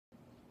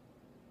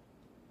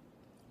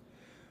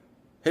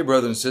Hey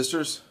brothers and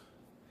sisters,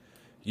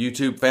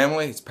 YouTube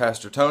family, it's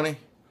Pastor Tony.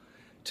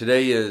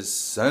 Today is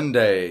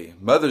Sunday,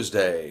 Mother's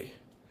Day,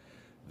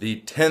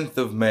 the 10th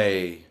of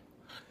May,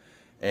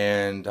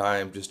 and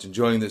I'm just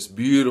enjoying this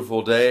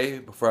beautiful day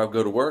before I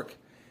go to work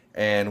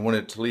and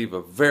wanted to leave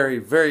a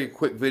very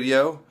quick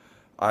video.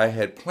 I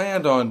had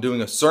planned on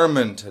doing a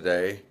sermon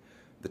today.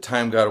 The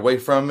time got away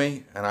from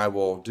me and I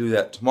will do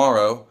that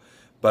tomorrow,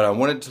 but I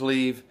wanted to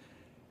leave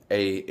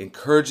a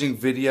encouraging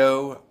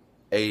video,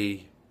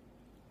 a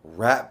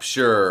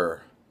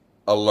Rapture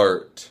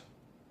alert.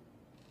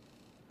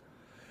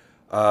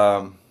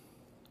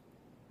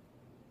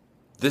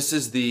 This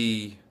is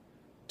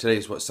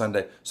today's what,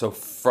 Sunday? So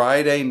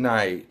Friday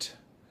night,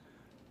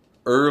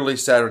 early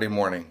Saturday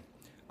morning,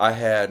 I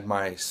had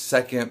my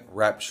second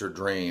rapture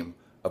dream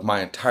of my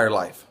entire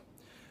life.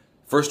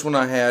 First one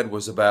I had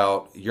was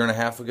about a year and a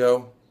half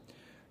ago,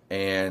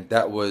 and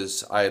that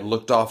was, I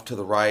looked off to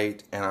the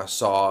right and I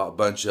saw a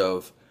bunch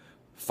of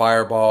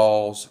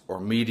fireballs or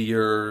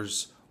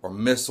meteors or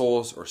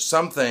missiles or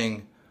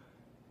something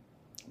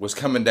was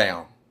coming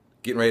down,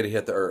 getting ready to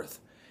hit the earth.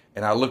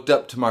 And I looked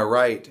up to my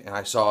right and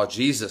I saw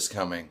Jesus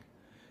coming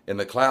in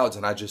the clouds,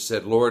 and I just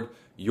said, Lord,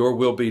 your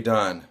will be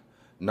done,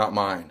 not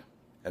mine.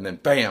 And then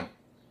bam,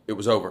 it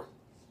was over.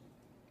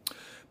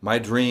 My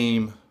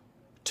dream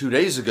 2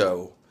 days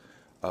ago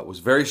was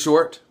very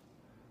short.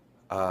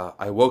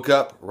 I woke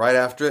up right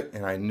after it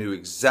and I knew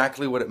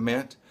exactly what it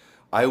meant.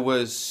 I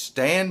was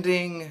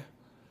standing,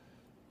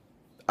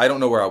 I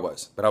don't know where I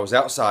was, but I was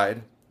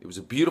outside. It was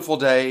a beautiful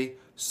day,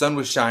 sun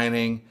was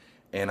shining,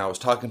 and I was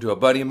talking to a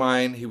buddy of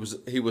mine. He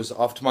was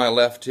off to my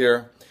left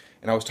here,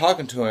 and I was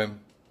talking to him,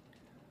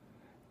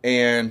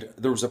 and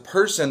there was a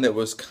person that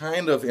was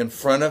kind of in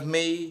front of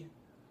me,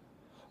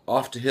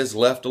 off to his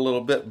left a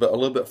little bit, but a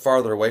little bit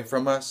farther away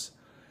from us.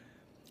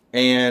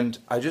 And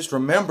I just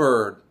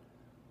remembered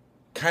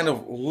kind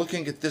of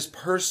looking at this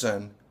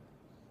person,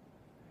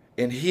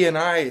 and he and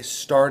I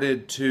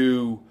started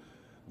to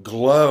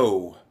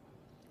glow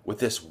with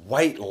this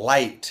white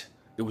light.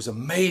 It was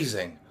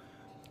amazing.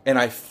 And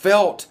I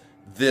felt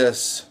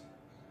this,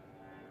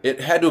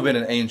 it had to have been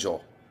an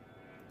angel.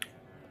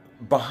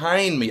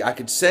 Behind me, I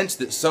could sense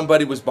that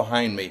somebody was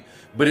behind me,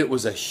 but it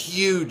was a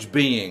huge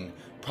being,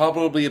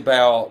 probably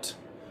about,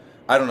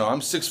 I don't know,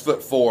 I'm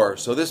 6'4",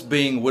 so this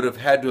being would have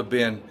had to have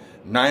been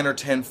 9 or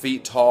 10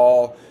 feet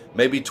tall,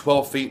 maybe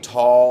 12 feet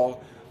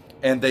tall,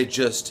 and they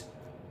just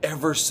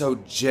ever so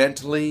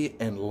gently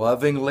and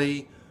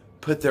lovingly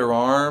put their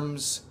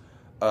arms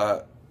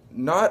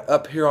not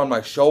up here on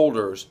my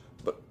shoulders,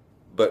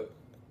 but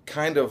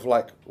kind of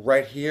like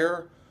right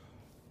here,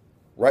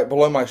 right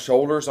below my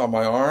shoulders on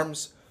my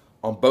arms,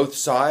 on both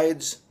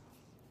sides.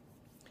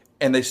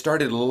 And they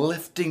started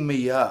lifting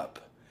me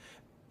up,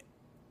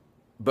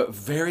 but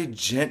very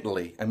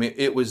gently. I mean,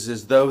 it was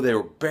as though they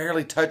were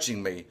barely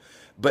touching me,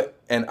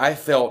 and I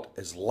felt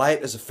as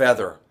light as a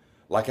feather,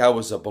 like I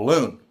was a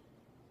balloon.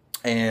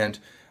 And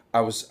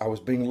I was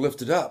being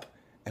lifted up,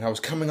 and I was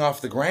coming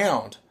off the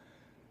ground.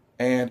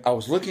 And I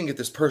was looking at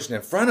this person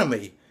in front of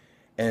me,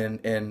 and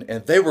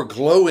they were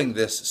glowing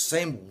this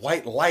same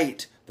white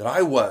light that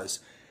I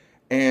was.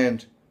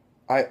 And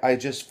I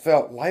just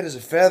felt light as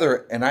a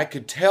feather, and I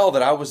could tell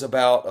that I was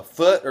about a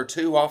foot or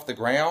two off the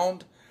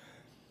ground.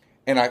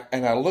 And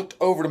I looked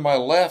over to my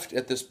left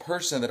at this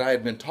person that I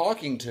had been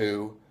talking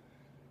to,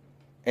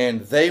 and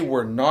they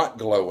were not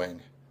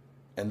glowing,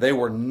 and they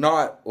were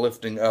not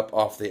lifting up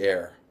off the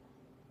air.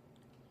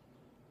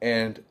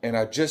 And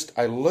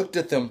I looked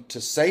at them to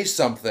say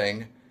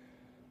something,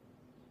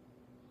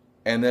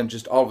 and then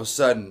just all of a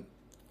sudden,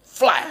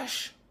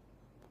 flash,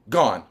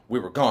 gone. We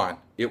were gone.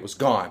 It was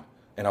gone.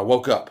 And I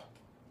woke up.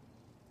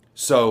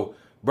 So,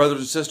 brothers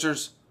and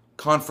sisters,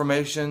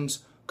 confirmations.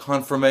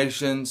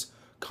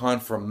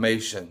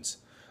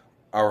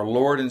 Our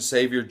Lord and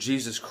Savior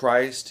Jesus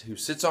Christ, who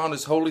sits on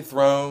his holy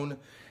throne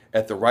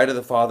at the right of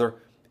the Father,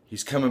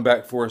 he's coming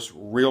back for us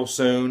real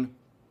soon.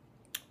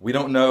 We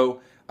don't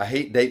know. I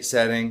hate date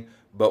setting,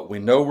 but we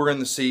know we're in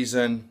the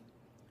season.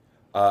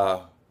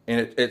 And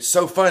it's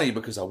so funny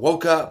because I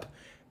woke up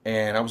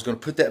and I was going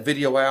to put that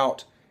video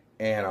out,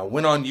 and I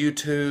went on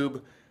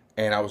YouTube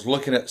and I was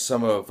looking at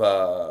some of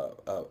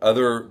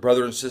other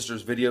brother and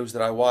sisters videos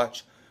that I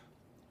watch,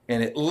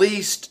 and at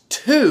least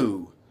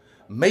 2,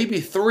 maybe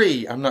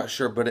 3, I'm not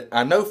sure, but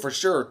I know for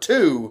sure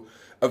 2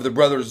 of the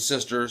brothers and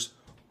sisters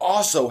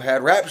also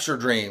had rapture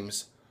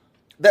dreams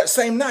that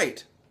same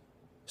night.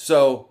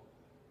 So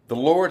the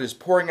Lord is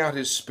pouring out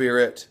his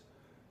Spirit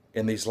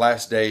in these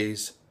last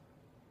days.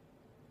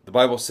 The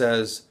Bible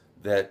says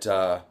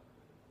that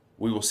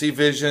we will see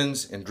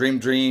visions and dream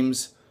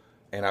dreams,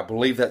 and I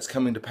believe that's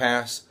coming to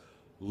pass.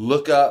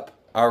 Look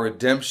up. Our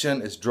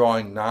redemption is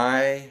drawing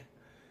nigh.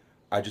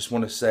 I just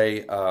want to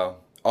say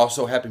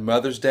also happy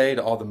Mother's Day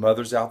to all the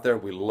mothers out there.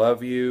 We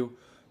love you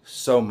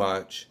so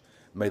much.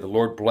 May the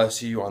Lord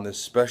bless you on this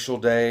special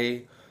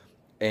day,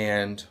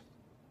 and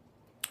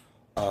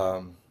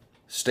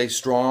stay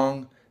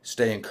strong.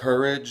 Stay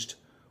encouraged.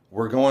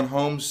 We're going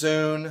home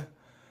soon.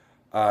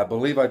 I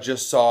believe I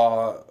just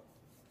saw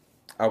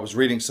I was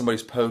reading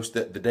somebody's post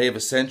that the day of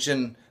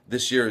Ascension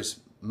this year is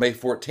May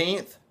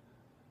 14th.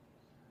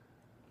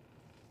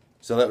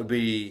 So that would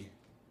be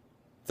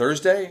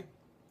Thursday.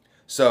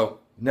 So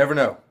never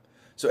know.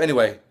 So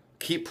anyway,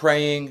 keep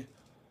praying,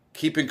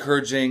 keep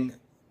encouraging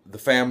the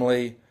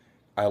family.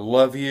 I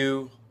love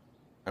you.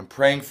 I'm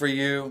praying for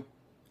you.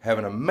 Have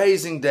an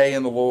amazing day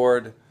in the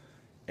Lord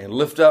and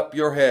lift up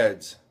your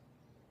heads.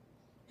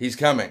 He's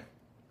coming.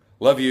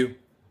 Love you.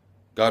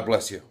 God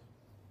bless you.